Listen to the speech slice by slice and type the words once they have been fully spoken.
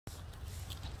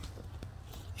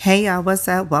Hey y'all, what's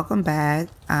up? Welcome back.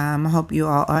 I hope you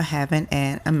all are having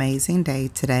an amazing day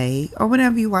today, or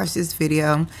whenever you watch this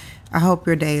video. I hope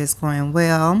your day is going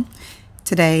well.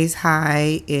 Today's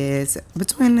high is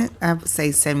between, I would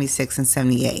say, 76 and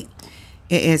 78.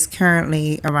 It is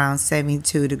currently around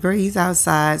 72 degrees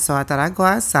outside, so I thought I'd go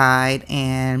outside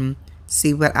and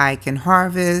see what I can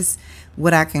harvest,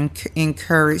 what I can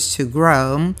encourage to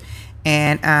grow.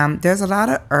 And there's a lot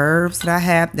of herbs that I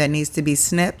have that needs to be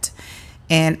snipped.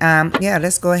 And yeah,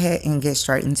 let's go ahead and get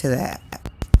straight into that.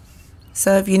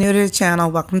 So if you're new to the channel,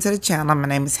 welcome to the channel. My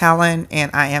name is Helen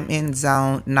and I am in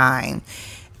zone 9.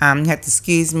 You have to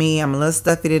excuse me, I'm a little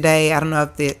stuffy today. I don't know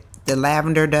if the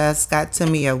lavender dust got to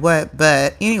me or what,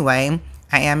 but anyway,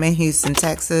 I am in Houston,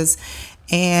 Texas,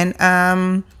 and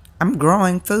I'm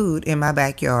growing food in my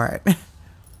backyard.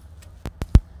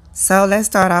 So let's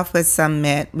start off with some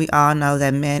mint. We all know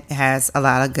that mint has a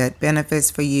lot of good benefits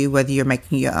for you, whether you're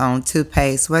making your own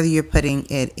toothpaste, whether you're putting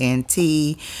it in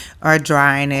tea or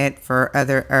drying it for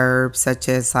other herbs such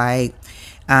as like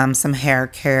some hair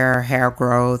care, hair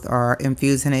growth, or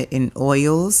infusing it in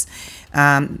oils.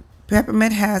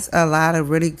 Peppermint has a lot of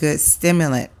really good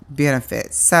stimulant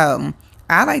benefits. So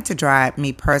I like to dry it,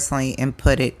 me personally, and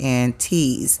put it in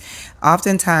teas.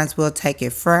 Oftentimes we'll take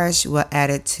it fresh, we'll add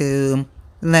it to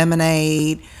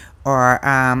lemonade, or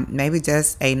maybe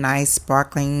just a nice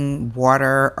sparkling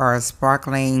water or a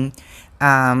sparkling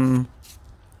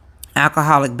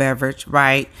alcoholic beverage,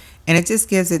 right? And it just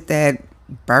gives it that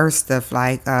burst of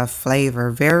like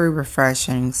flavor, very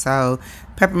refreshing. So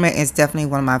peppermint is definitely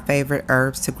one of my favorite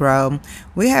herbs to grow.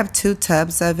 We have 2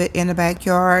 tubs of it in the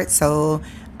backyard, so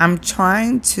I'm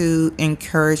trying to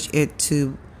encourage it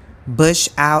to bush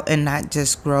out and not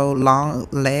just grow long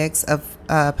legs of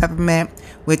peppermint,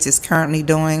 which is currently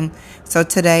doing. So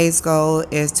today's goal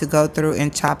is to go through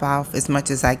and chop off as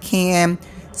much as I can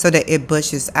so that it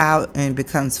bushes out and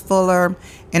becomes fuller,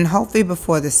 and hopefully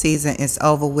before the season is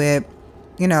over with,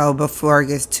 you know, before it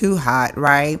gets too hot,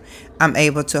 right, I'm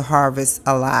able to harvest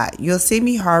a lot. You'll see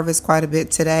me harvest quite a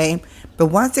bit today, but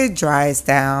once it dries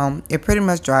down, it pretty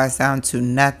much dries down to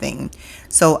nothing.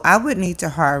 So I would need to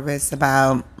harvest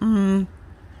about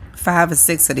 5 or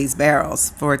 6 of these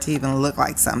barrels for it to even look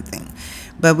like something.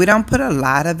 But we don't put a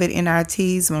lot of it in our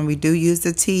teas. When we do use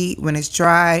the tea, when it's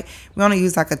dry, we only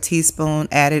use like a teaspoon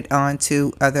added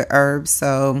onto other herbs.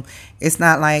 So it's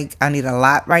not like I need a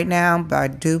lot right now, but I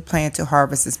do plan to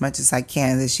harvest as much as I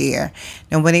can this year.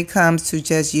 And when it comes to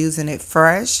just using it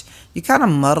fresh, you kind of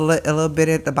muddle it a little bit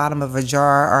at the bottom of a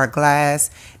jar or a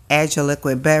glass, add your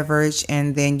liquid beverage,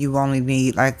 and then you only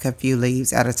need like a few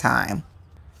leaves at a time.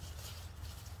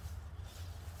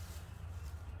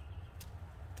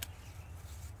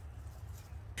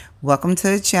 Welcome to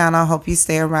the channel. Hope you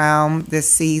stay around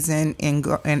this season in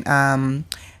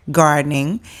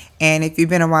gardening. And if you've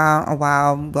been a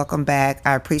while, welcome back.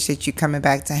 I appreciate you coming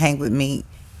back to hang with me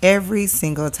every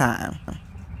single time.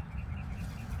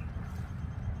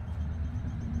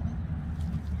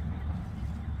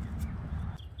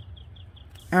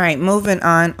 All right, moving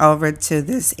on over to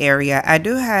this area. I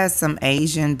do have some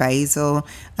Asian basil.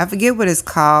 I forget what it's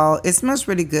called. It smells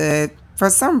really good. For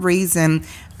some reason,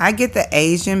 I get the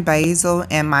Asian basil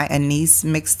and my anise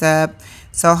mixed up.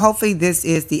 So hopefully this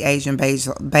is the Asian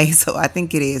basil. I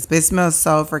think it is, but it smells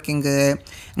so freaking good.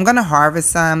 I'm going to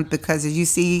harvest some because as you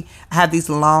see, I have these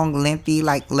long, lengthy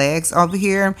like legs over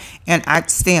here and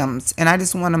stems. And I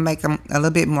just want to make them a little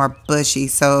bit more bushy.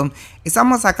 So it's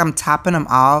almost like I'm topping them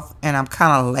off, and I'm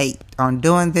kind of late on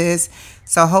doing this.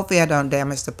 So hopefully I don't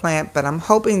damage the plant, but I'm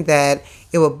hoping that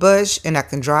it will bush and I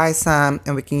can dry some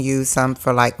and we can use some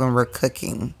for like when we're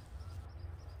cooking.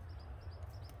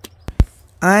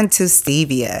 On to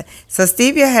stevia. So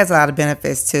stevia has a lot of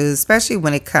benefits too, especially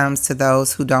when it comes to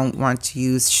those who don't want to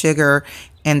use sugar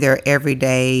in their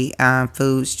everyday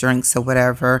foods, drinks, or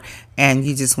whatever, and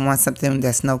you just want something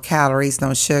that's no calories,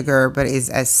 no sugar, but is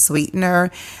a sweetener.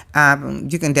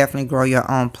 You can definitely grow your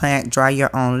own plant, dry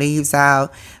your own leaves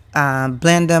out,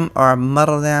 blend them or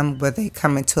muddle them where they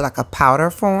come into like a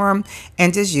powder form,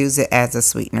 and just use it as a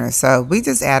sweetener. So we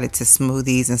just add it to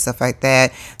smoothies and stuff like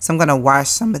that. So I'm going to wash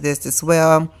some of this as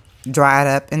well, dry it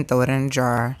up, and throw it in a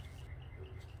jar.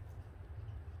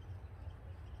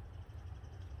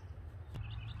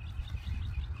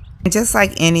 And just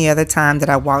like any other time that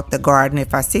I walk the garden,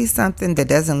 if I see something that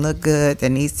doesn't look good, that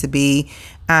needs to be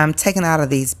taken out of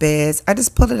these beds, I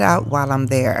just pull it out while I'm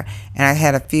there. And I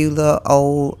had a few little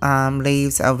old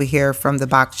leaves over here from the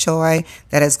bok choy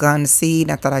that has gone to seed.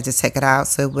 I thought I'd just take it out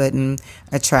so it wouldn't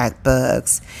attract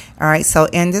bugs. All right, so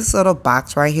in this little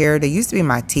box right here, they used to be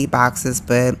my tea boxes,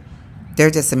 but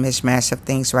they're just a mishmash of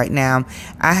things right now.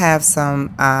 I have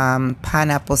some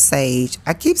pineapple sage.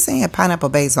 I keep saying pineapple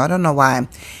basil. I don't know why.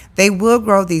 They will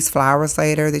grow these flowers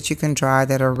later that you can dry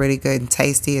that are really good and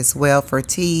tasty as well for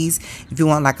teas. If you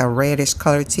want like a reddish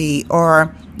color tea,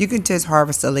 or you can just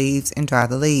harvest the leaves and dry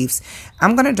the leaves.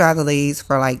 I'm going to dry the leaves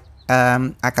for like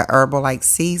a herbal like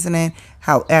seasoning.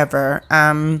 However,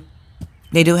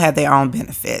 they do have their own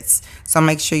benefits. So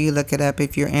make sure you look it up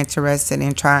if you're interested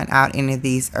in trying out any of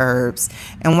these herbs.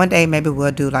 And one day maybe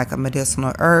we'll do like a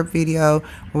medicinal herb video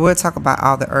where we'll talk about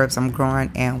all the herbs I'm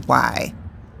growing and why.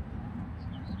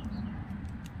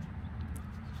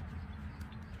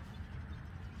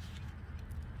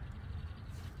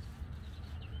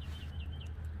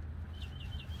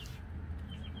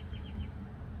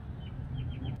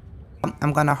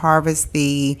 I'm going to harvest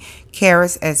the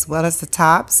carrots as well as the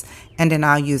tops, and then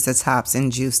I'll use the tops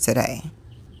in juice today.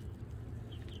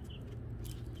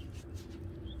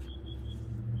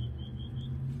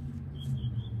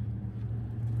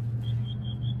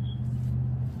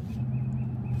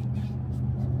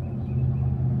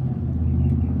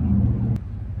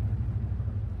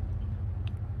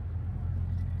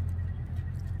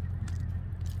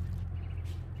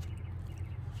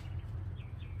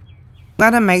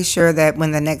 Gotta make sure that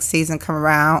when the next season come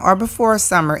around or before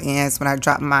summer ends, when I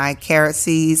drop my carrot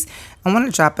seeds, I want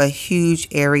to drop a huge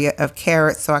area of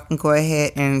carrots so I can go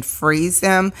ahead and freeze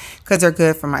them because they're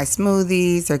good for my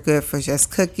smoothies. They're good for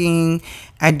just cooking.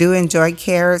 I do enjoy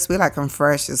carrots. We like them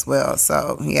fresh as well.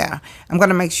 So yeah, I'm going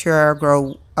to make sure I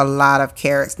grow a lot of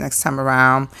carrots next time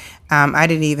around. I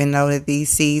didn't even know that these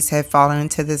seeds had fallen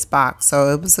into this box,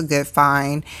 so it was a good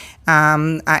find.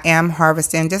 I am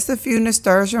harvesting just a few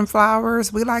nasturtium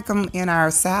flowers. We like them in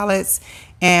our salads,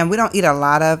 and we don't eat a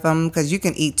lot of them because you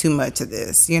can eat too much of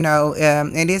this. You know,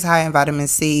 it is high in vitamin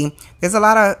C. There's a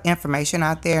lot of information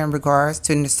out there in regards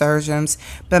to nasturtiums,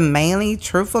 but mainly,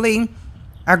 truthfully,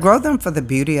 I grow them for the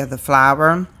beauty of the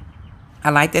flower. I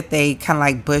like that they kind of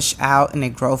like bush out and they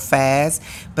grow fast,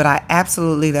 but I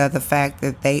absolutely love the fact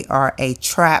that they are a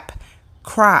trap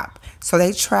crop. So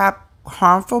they trap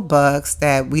harmful bugs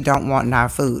that we don't want in our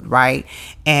food, right?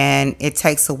 And it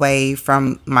takes away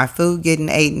from my food getting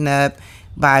eaten up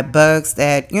by bugs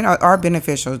that, you know, are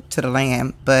beneficial to the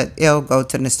land, but it'll go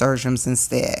to nasturtiums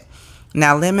instead.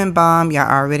 Now, lemon balm,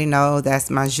 y'all already know that's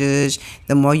my zhuzh.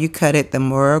 The more you cut it, the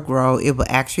more it'll grow. It will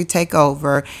actually take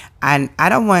over. And I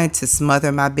don't want it to smother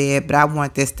my bed, but I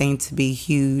want this thing to be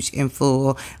huge and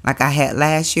full. Like I had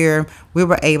last year, we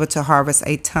were able to harvest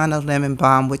a ton of lemon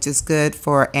balm, which is good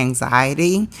for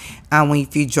anxiety.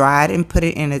 If you dry it and put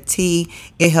it in a tea,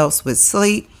 it helps with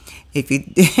sleep. But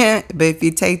if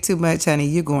you take too much, honey,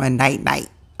 you're going night-night,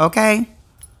 okay?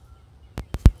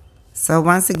 So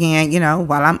once again, you know,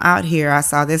 while I'm out here, I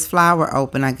saw this flower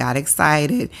open. I got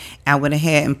excited. I went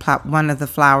ahead and popped one of the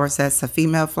flowers that's a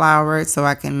female flower so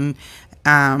I can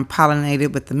pollinate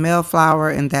it with the male flower.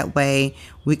 And that way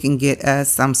we can get us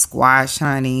some squash,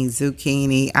 honey,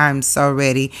 zucchini. I'm so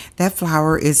ready. That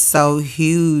flower is so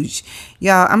huge.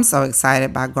 Y'all, I'm so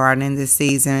excited about gardening this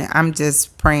season. I'm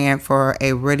just praying for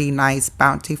a really nice,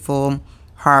 bountiful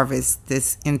harvest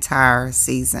this entire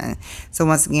season. So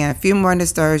once again, a few more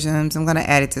nasturtiums. I'm going to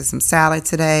add it to some salad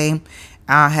today.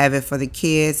 I'll have it for the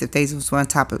kids if they just want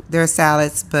to top of their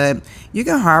salads, but you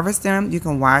can harvest them, you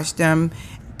can wash them,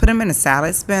 put them in a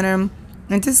salad spinner,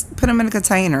 and just put them in a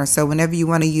container. So whenever you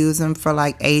want to use them for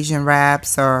like Asian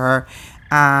wraps or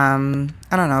I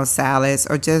don't know, salads,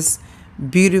 or just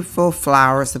beautiful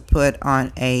flowers to put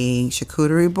on a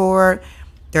charcuterie board,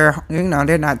 they're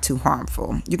not too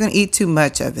harmful. You can eat too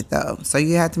much of it though, so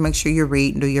you have to make sure you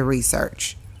read and do your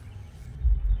research.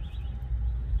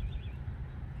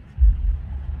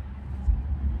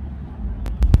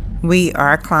 We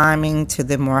are climbing to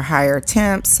the more higher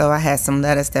temps, so I had some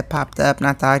lettuce that popped up, and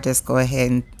I thought I'd just go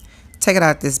ahead and take it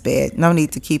out this bed. No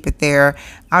need to keep it there.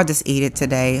 I'll just eat it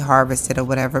today, harvest it or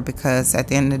whatever, because at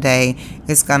the end of the day,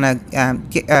 it's gonna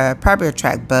probably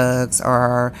attract bugs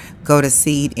or go to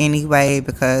seed anyway,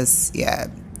 because yeah,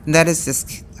 lettuce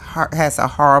just has a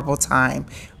horrible time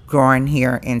growing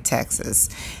here in Texas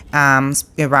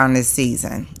around this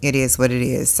season. It is what it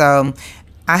is. So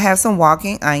I have some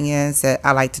walking onions that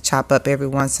I like to chop up every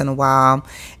once in a while.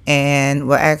 And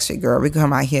well, actually, girl, we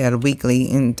come out here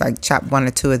weekly and like chop one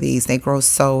or two of these. They grow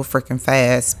so freaking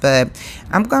fast. But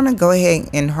I'm going to go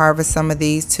ahead and harvest some of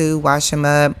these too, wash them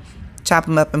up, chop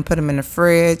them up and put them in the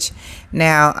fridge.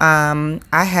 Now,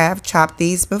 I have chopped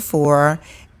these before,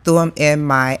 threw them in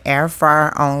my air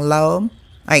fryer on low,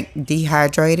 like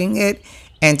dehydrating it,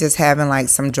 and just having like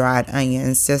some dried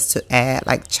onions just to add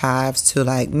like chives to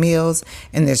like meals,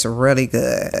 and it's really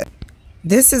good.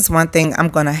 This is one thing I'm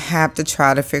going to have to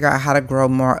try to figure out how to grow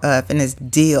more of, and it's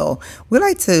dill. We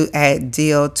like to add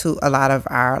dill to a lot of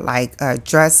our like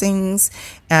dressings,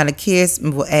 and the kids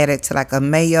will add it to like a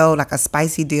mayo, like a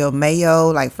spicy dill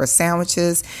mayo, like for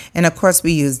sandwiches. And of course,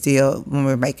 we use dill when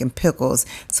we're making pickles.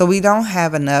 So we don't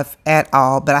have enough at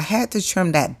all, but I had to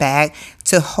trim that back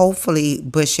to hopefully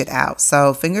bush it out.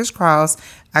 So fingers crossed,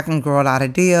 I can grow a lot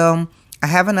of dill. I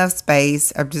have enough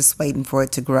space. I'm just waiting for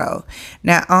it to grow.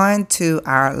 Now on to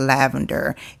our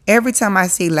lavender. Every time I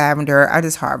see lavender, I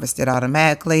just harvest it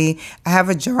automatically. I have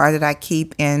a jar that I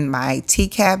keep in my tea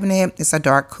cabinet. It's a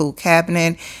dark, cool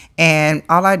cabinet. And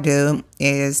all I do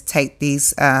is take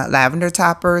these lavender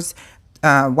toppers,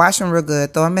 wash them real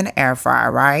good, throw them in the air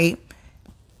fryer, right?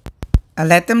 I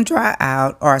let them dry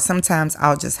out, or sometimes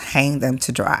I'll just hang them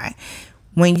to dry.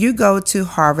 When you go to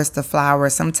harvest the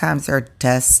flowers, sometimes they're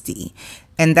dusty.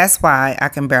 And that's why I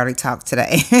can barely talk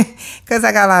today, because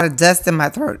I got a lot of dust in my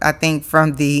throat, I think,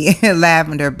 from the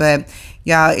lavender. But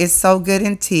y'all, it's so good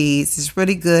in teas. It's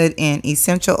really good in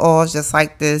essential oils, just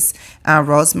like this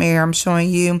rosemary I'm showing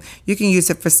you. You can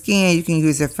use it for skin. You can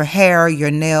use it for hair,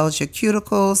 your nails, your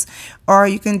cuticles, or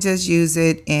you can just use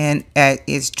it in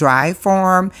its dry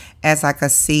form as like a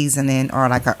seasoning or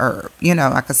like a herb, you know,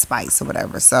 like a spice or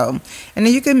whatever. So, and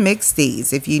then you can mix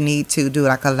these if you need to do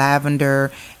like a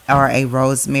lavender or a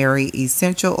rosemary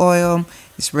essential oil.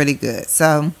 It's really good.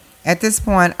 So at this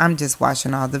point, I'm just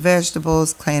washing all the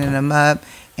vegetables, cleaning them up,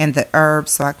 and the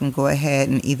herbs, so I can go ahead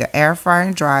and either air fry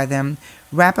and dry them,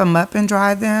 wrap them up and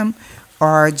dry them,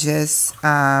 or just put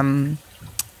them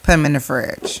in the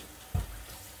fridge.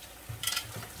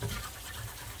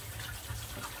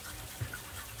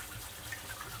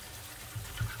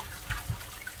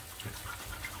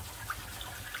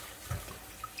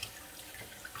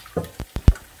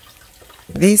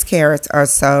 These carrots are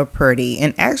so pretty,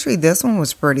 and actually this one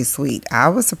was pretty sweet. I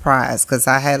was surprised because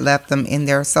I had left them in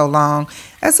there so long.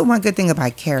 That's the one good thing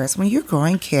about carrots. When you're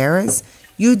growing carrots,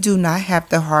 you do not have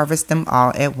to harvest them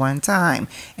all at one time.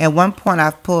 At one point,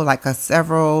 I've pulled like I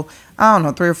don't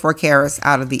know, 3 or 4 carrots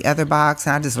out of the other box,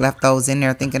 and I just left those in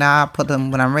there thinking I'll put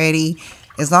them when I'm ready.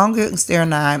 As long as they're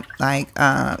not like,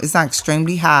 it's not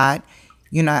extremely hot,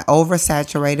 you're not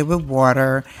oversaturated with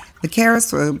water. The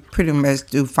carrots will pretty much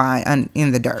do fine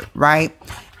in the dirt, right?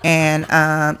 And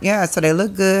yeah, so they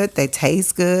look good, they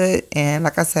taste good, and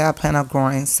like I said, I plan on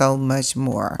growing so much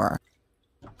more.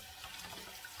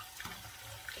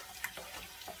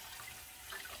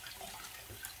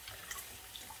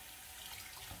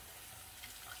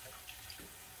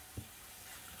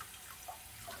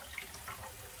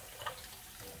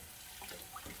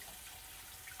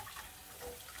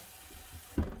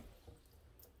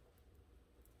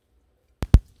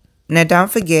 Now,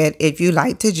 don't forget, if you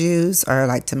like to juice or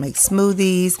like to make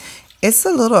smoothies, it's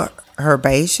a little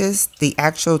herbaceous, the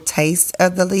actual taste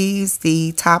of the leaves,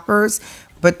 the toppers,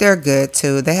 but they're good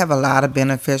too. They have a lot of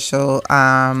beneficial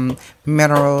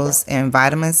minerals and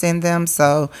vitamins in them.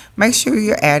 So make sure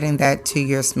you're adding that to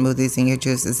your smoothies and your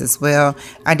juices as well.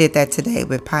 I did that today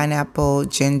with pineapple,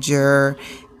 ginger,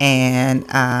 and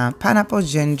pineapple,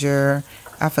 ginger.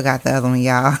 I forgot the other one,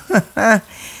 y'all.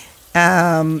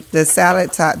 The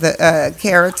salad top, the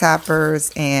carrot toppers,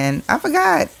 and I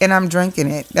forgot, and I'm drinking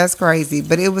it. That's crazy,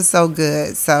 but it was so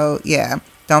good. So yeah,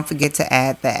 don't forget to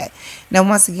add that. Now,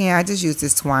 once again, I just used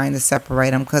this twine to separate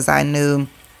them because I knew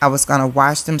I was going to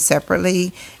wash them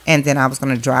separately, and then I was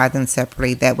going to dry them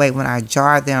separately. That way, when I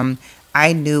jar them,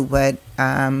 I knew what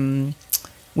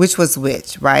which was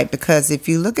which, right? Because if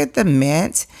you look at the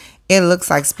mint, it looks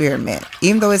like spearmint.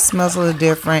 Even though it smells a little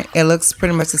different, it looks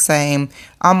pretty much the same.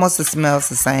 Almost it smells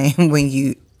the same when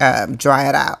you dry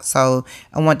it out. So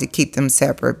I want to keep them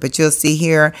separate. But you'll see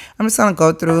here, I'm just going to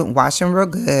go through and wash them real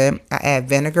good. I add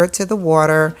vinegar to the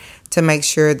water to make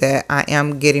sure that I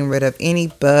am getting rid of any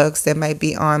bugs that might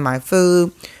be on my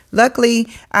food. Luckily,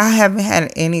 I haven't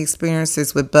had any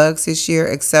experiences with bugs this year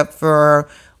except for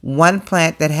one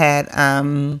plant that had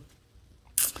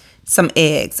some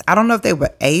eggs. I don't know if they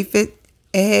were aphid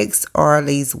eggs or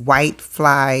these white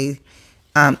fly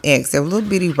eggs. They were little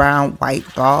bitty round white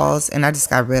balls, and I just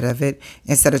got rid of it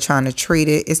instead of trying to treat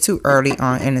it. It's too early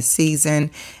on in the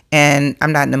season, and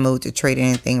I'm not in the mood to treat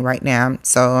anything right now.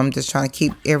 So I'm just trying to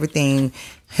keep everything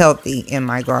healthy in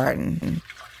my garden.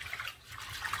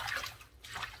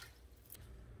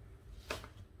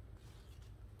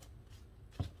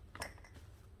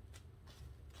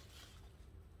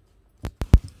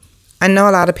 I know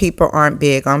a lot of people aren't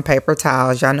big on paper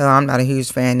towels. Y'all know I'm not a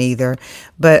huge fan either.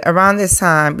 But around this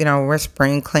time, you know, we're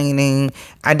spring cleaning.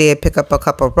 I did pick up a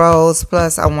couple rolls.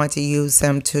 Plus, I want to use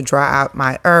them to dry out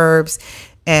my herbs.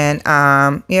 And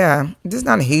yeah, just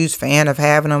not a huge fan of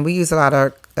having them. We use a lot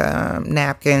of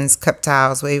napkins, cup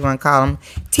towels, what you want to call them,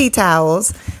 tea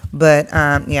towels. But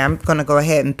yeah, I'm gonna go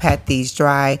ahead and pat these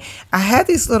dry. I had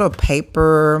these little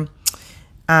paper.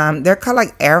 They're called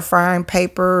like air frying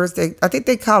papers. I think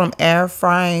they call them air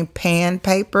frying pan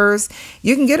papers.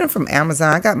 You can get them from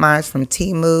Amazon. I got mine from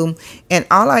Temu. And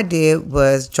all I did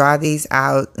was dry these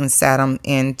out and set them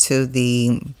into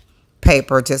the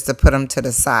paper just to put them to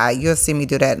the side. You'll see me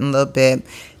do that in a little bit.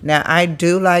 Now, I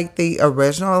do like the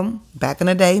original back in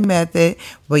the day method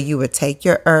where you would take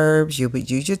your herbs, you would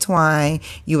use your twine,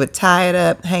 you would tie it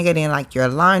up, hang it in like your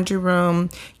laundry room,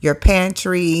 your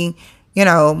pantry, you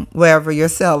know, wherever your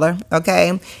cellar,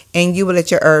 okay? And you will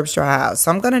let your herbs dry out. So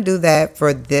I'm going to do that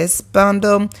for this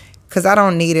bundle because I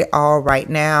don't need it all right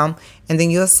now. And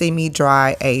then you'll see me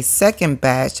dry a second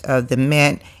batch of the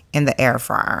mint in the air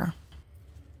fryer.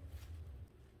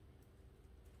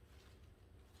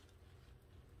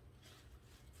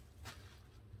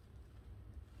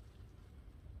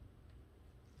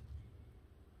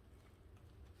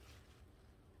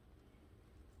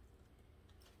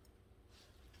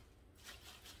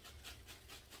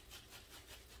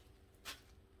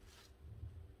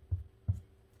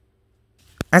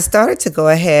 I started to go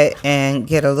ahead and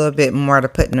get a little bit more to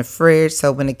put in the fridge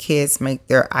so when the kids make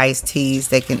their iced teas,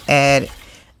 they can add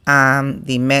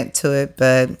the mint to it.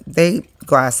 But they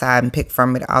go outside and pick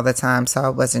from it all the time, so I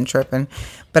wasn't tripping.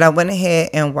 But I went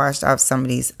ahead and washed off some of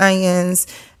these onions.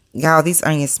 Y'all, these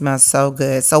onions smell so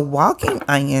good. So walking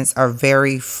onions are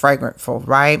very fragrantful,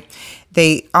 right?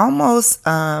 They almost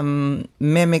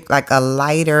mimic like a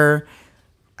lighter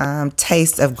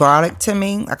taste of garlic to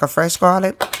me, like a fresh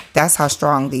garlic. That's how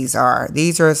strong these are.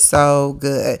 These are so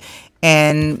good.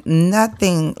 And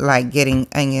nothing like getting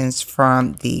onions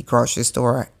from the grocery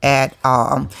store at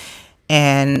all.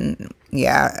 And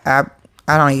yeah,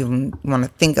 I don't even want to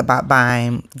think about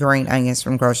buying green onions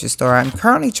from grocery store. I'm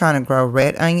currently trying to grow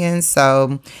red onions,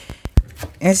 so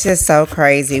it's just so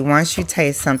crazy. Once you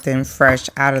taste something fresh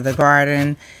out of the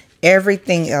garden,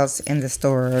 everything else in the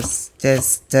stores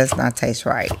just does not taste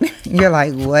right. You're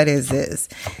like, what is this?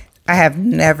 I have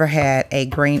never had a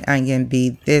green onion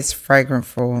be this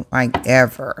fragrantful, like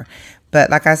ever.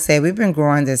 But like I said, we've been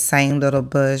growing this same little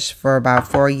bush for about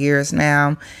 4 years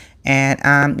now.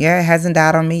 And yeah, it hasn't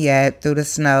died on me yet through the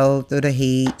snow, through the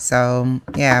heat. So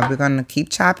yeah, we're going to keep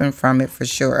chopping from it for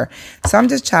sure. So I'm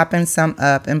just chopping some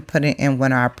up and putting it in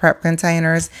one of our prep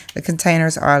containers. The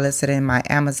containers are listed in my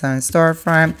Amazon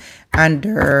storefront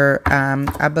under,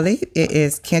 I believe it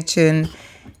is kitchen.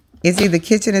 It's either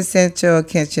kitchen essential or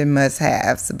kitchen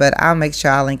must-haves, but I'll make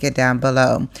sure I'll link it down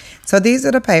below. So these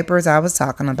are the papers I was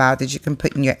talking about that you can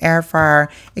put in your air fryer.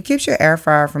 It keeps your air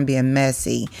fryer from being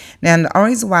messy. Now, the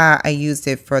only reason why I used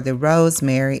it for the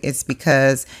rosemary is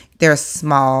because they're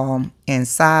small in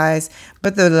size,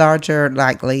 but the larger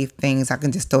like leaf things, I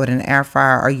can just throw it in the air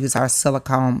fryer or use our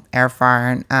silicone air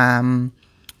fryer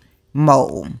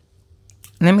mold.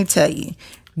 Let me tell you,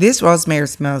 this rosemary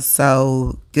smells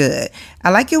so good. I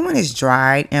like it when it's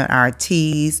dried in our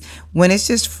teas. When it's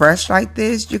just fresh like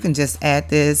this, you can just add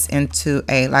this into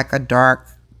like a dark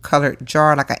colored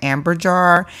jar, like an amber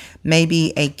jar.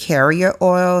 Maybe a carrier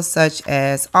oil such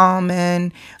as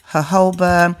almond,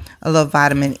 jojoba, a little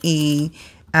vitamin E.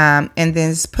 And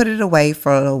then just put it away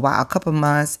for a little while, a couple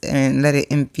months, and let it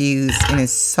infuse. And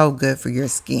it's so good for your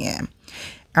skin.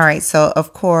 All right, so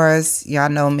of course, y'all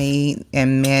know me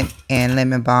and mint and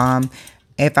lemon balm.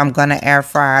 If I'm going to air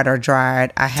fry it or dry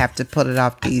it, I have to pull it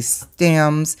off these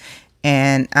stems.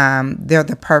 And they're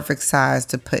the perfect size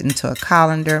to put into a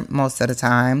colander most of the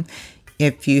time.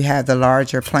 If you have the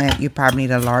larger plant, you probably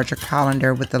need a larger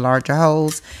colander with the larger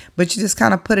holes. But you just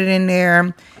kind of put it in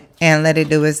there and let it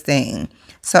do its thing.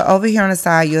 So over here on the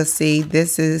side, you'll see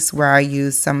this is where I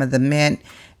use some of the mint,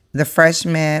 the fresh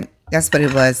mint. That's what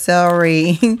it was,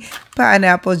 celery,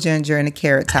 pineapple, ginger, and the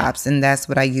carrot tops. And that's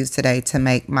what I use today to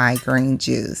make my green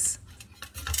juice.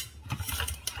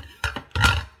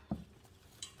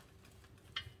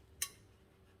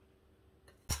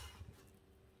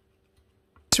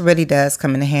 It really does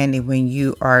come in handy when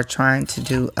you are trying to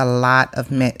do a lot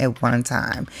of mint at one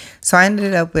time. So I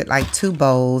ended up with like 2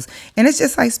 bowls, and it's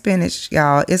just like spinach,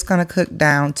 y'all. It's going to cook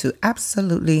down to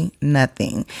absolutely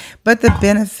nothing, but the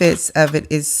benefits of it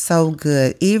is so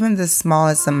good. Even the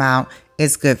smallest amount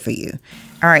is good for you.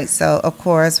 All right, so of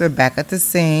course we're back at the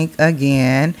sink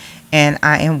again, and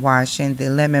I am washing the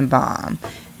lemon balm.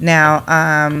 Now,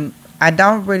 I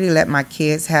don't really let my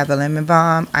kids have the lemon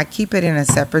balm. I keep it in a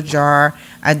separate jar.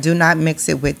 I do not mix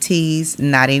it with teas,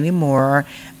 not anymore.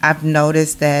 I've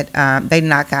noticed that they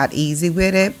knock out easy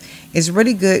with it. It's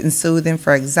really good and soothing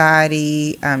for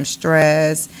anxiety,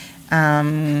 stress,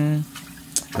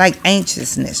 like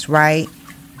anxiousness, right?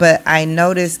 But I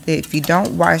noticed that if you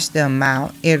don't wash them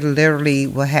out, it literally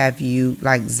will have you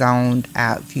like zoned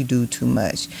out if you do too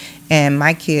much. And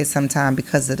my kids sometimes,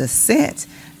 because of the scent,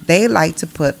 they like to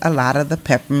put a lot of the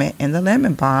peppermint and the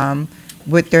lemon balm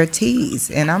with their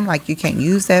teas. And I'm like, you can't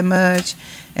use that much.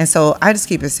 And so I just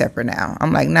keep it separate now.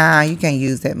 I'm like, nah, you can't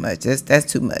use that much.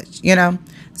 That's too much, you know?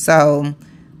 So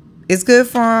it's good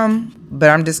for them,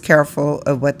 but I'm just careful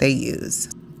of what they use.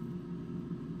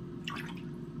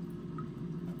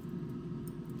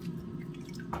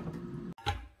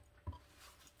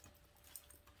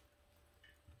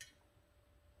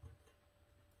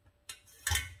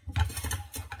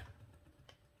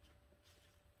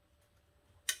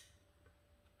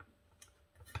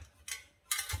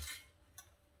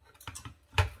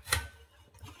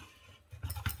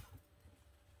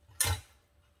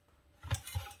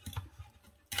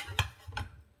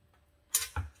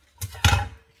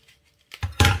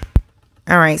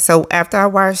 All right, so after I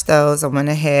washed those, I went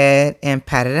ahead and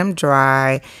patted them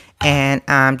dry.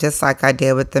 And just like I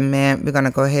did with the mint, we're going to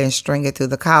go ahead and string it through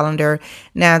the colander.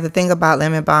 Now, the thing about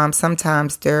lemon balm,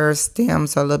 sometimes their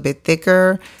stems are a little bit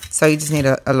thicker. So you just need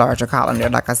a larger colander,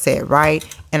 like I said, right?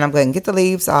 And I'm going to get the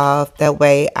leaves off. That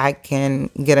way I can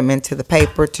get them into the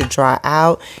paper to dry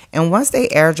out. And once they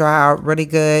air dry out really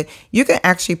good, you can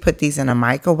actually put these in a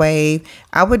microwave.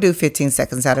 I would do 15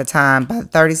 seconds at a time. By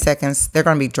 30 seconds, they're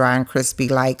going to be dry and crispy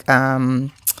like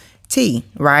tea,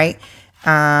 right?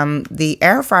 The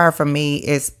air fryer for me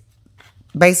is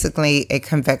basically a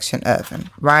convection oven,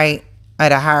 right?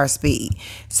 At a higher speed.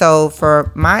 So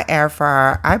for my air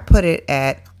fryer, I put it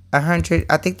at 100.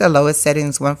 I think the lowest setting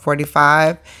is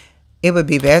 145. It would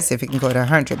be best if it can go to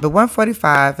 100, but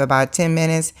 145, about 10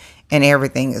 minutes, and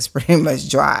everything is pretty much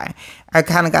dry. I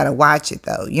kind of got to watch it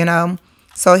though, you know?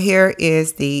 So here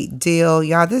is the dill.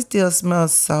 Y'all, this dill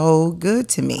smells so good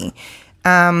to me.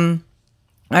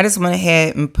 I just went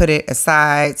ahead and put it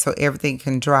aside so everything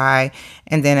can dry.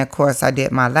 And then, of course, I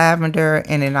did my lavender,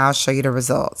 and then I'll show you the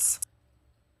results.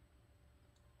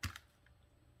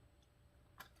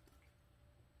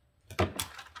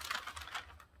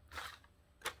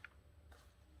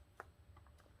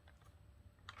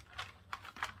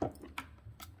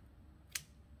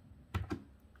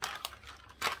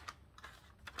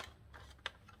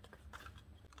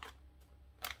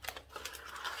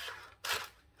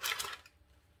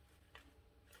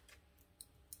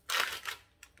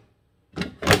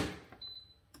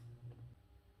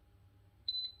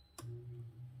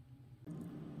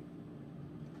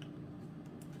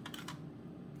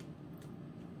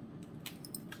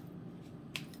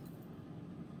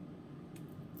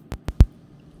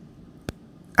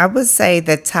 I would say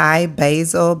the Thai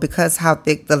basil, because how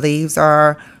thick the leaves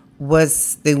are,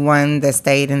 was the one that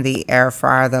stayed in the air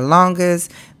fryer the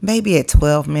longest, maybe at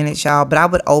 12 minutes, y'all. But I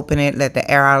would open it, let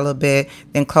the air out a little bit,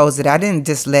 then close it. I didn't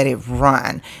just let it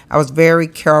run. I was very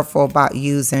careful about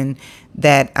using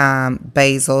that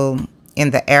basil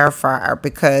in the air fryer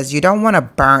because you don't want to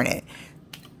burn it.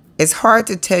 It's hard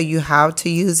to tell you how to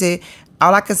use it.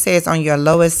 All I can say is on your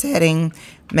lowest setting,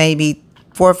 maybe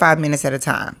 4 or 5 minutes at a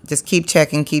time. Just keep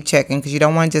checking, because you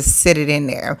don't want to just sit it in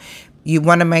there. You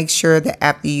want to make sure that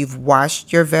after you've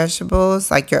washed your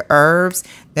vegetables, like your herbs,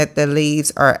 that the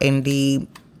leaves are indeed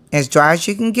as dry as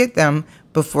you can get them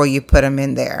before you put them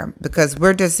in there. Because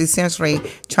we're just essentially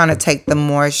trying to take the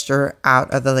moisture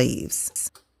out of the leaves.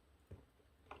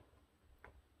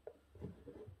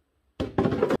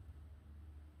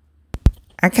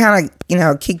 I kind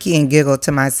of, kiki and giggle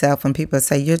to myself when people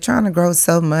say, you're trying to grow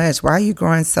so much. Why are you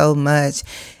growing so much?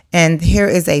 And here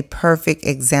is a perfect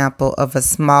example of a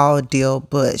small dill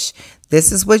bush.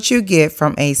 This is what you get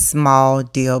from a small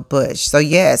dill bush. So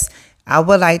yes, I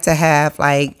would like to have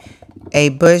like a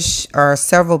bush or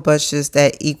several bushes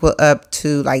that equal up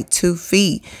to like 2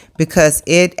 feet because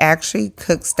it actually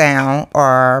cooks down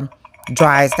or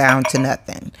dries down to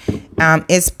nothing.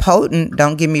 It's potent,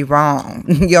 don't get me wrong.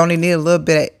 You only need a little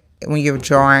bit when you're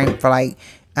drawing for like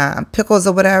pickles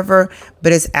or whatever,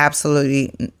 but it's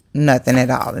absolutely nothing at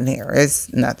all in here.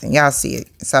 It's nothing. Y'all see it.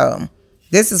 So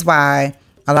this is why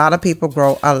a lot of people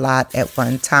grow a lot at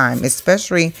one time,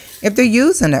 especially if they're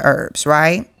using the herbs,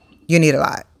 right? You need a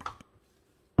lot.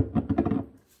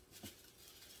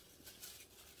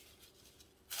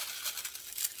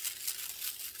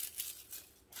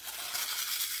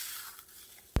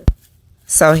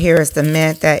 So here is the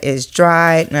mint that is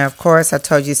dried. Now, of course, I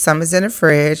told you some is in the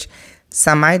fridge,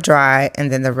 some I dry,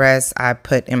 and then the rest I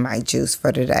put in my juice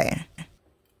for today.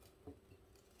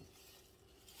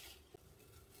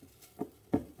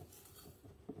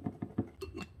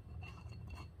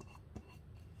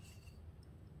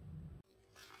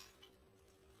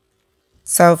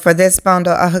 So for this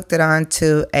bundle, I hooked it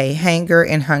onto a hanger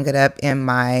and hung it up in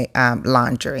my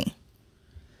laundry.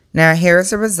 Now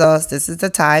here's the results. This is the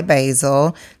Thai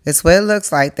basil. This is what it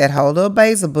looks like. That whole little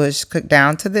basil bush cooked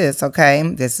down to this, okay?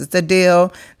 This is the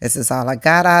deal. This is all I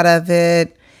got out of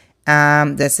it.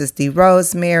 This is the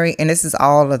rosemary, and this is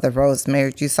all of the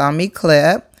rosemary you saw me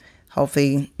clip.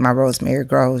 Hopefully my rosemary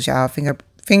grows, y'all.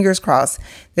 Fingers crossed.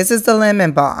 This is the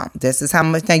lemon balm. This is how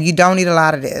much. Now you don't need a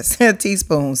lot of this, a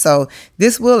teaspoon. So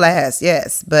this will last,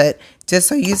 yes. But just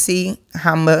so you see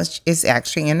how much is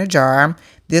actually in a jar,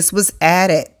 this was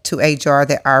added to a jar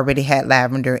that already had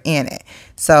lavender in it.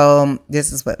 So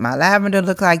this is what my lavender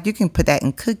look like. You can put that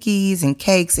in cookies and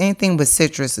cakes. Anything with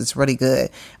citrus is really good,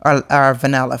 or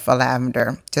vanilla for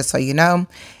lavender, just so you know.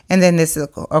 And then this, is,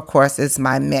 of course, is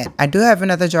my mint. I do have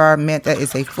another jar of mint that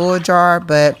is a full jar,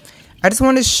 but I just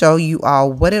want to show you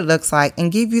all what it looks like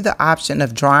and give you the option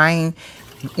of drying,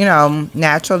 you know,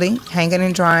 naturally, hanging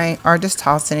and drying, or just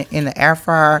tossing it in the air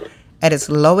fryer at its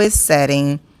lowest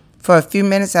setting for a few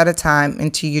minutes at a time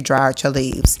until you dry out your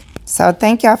leaves. So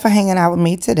thank y'all for hanging out with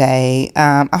me today.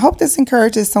 I hope this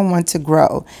encourages someone to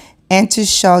grow and to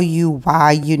show you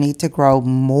why you need to grow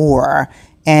more,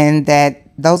 and that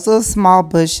those little small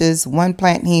bushes, one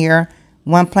plant here,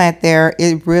 one plant there,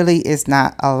 it really is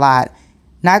not a lot.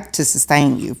 Not to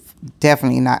sustain you,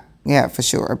 definitely not, yeah, for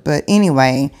sure. But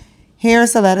anyway,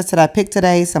 here's the lettuce that I picked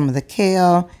today, some of the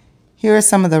kale. Here's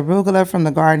some of the arugula from the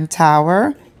garden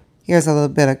tower. Here's a little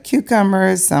bit of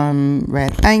cucumbers, some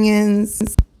red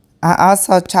onions. I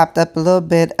also chopped up a little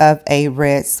bit of a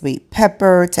red sweet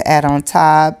pepper to add on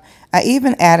top. I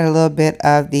even added a little bit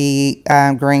of the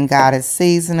green goddess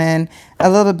seasoning,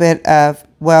 a little bit of,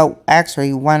 well,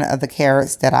 actually one of the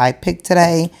carrots that I picked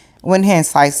today. Went ahead and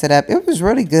sliced it up. It was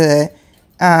really good.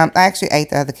 I actually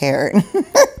ate the other carrot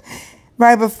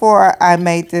right before I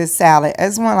made this salad. I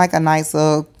just want like a nice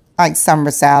little like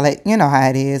summer salad. You know how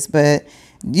it is, but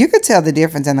you could tell the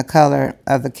difference in the color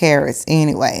of the carrots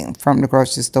anyway from the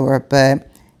grocery store. But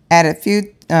added a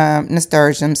few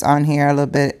nasturtiums on here, a little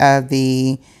bit of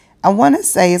the, I want to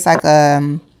say it's like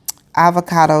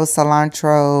avocado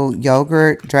cilantro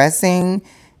yogurt dressing.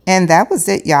 And that was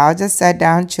it, y'all. Just sat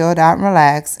down, chilled out, and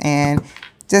relaxed. And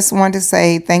just wanted to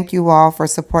say thank you all for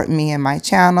supporting me and my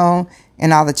channel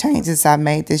and all the changes I've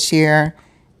made this year.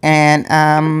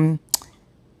 And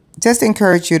just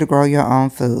encourage you to grow your own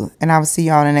food. And I will see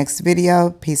y'all in the next video.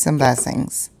 Peace and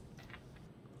blessings.